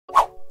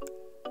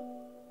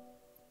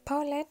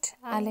Paulette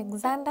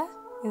Alexander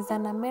is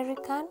an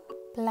American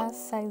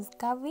plus-size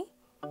curvy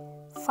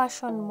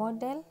fashion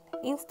model,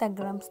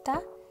 Instagram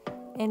star,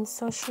 and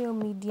social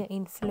media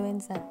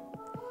influencer.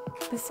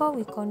 Before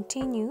we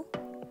continue,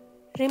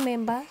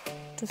 remember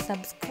to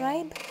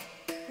subscribe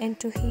and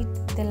to hit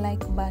the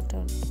like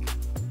button.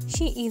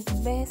 She is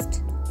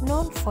best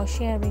known for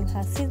sharing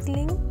her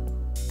sizzling,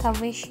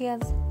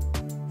 curvaceous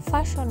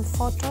fashion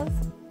photos,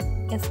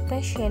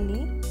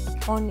 especially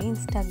on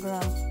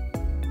Instagram.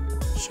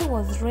 She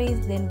was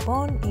raised and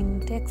born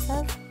in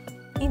Texas,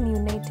 in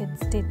United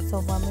States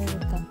of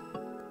America.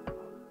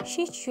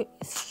 She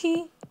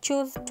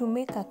chose to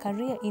make a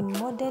career in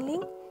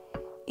modeling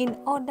in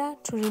order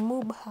to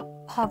remove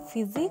her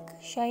physique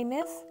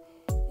shyness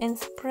and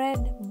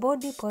spread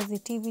body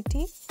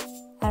positivity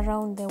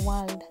around the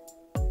world.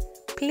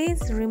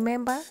 Please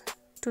remember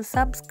to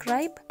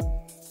subscribe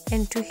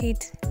and to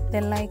hit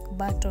the like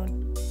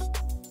button.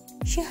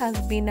 She has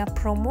been a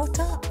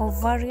promoter of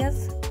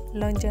various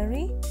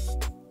lingerie,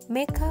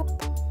 makeup,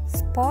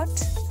 sport,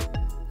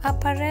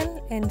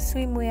 apparel, and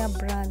swimwear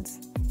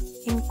brands,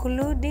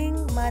 including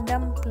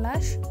Madame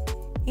Plush,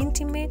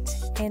 Intimate,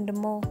 and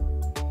more.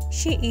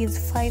 She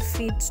is 5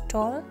 feet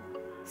tall,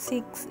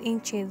 6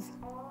 inches.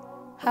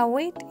 Her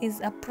weight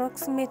is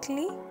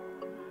approximately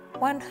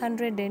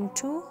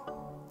 102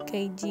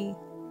 kg.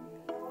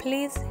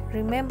 Please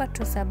remember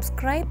to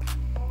subscribe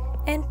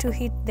and to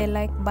hit the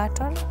like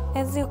button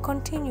as you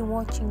continue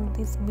watching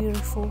this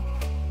beautiful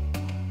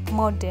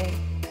model.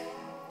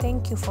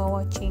 Thank you for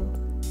watching.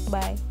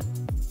 Bye.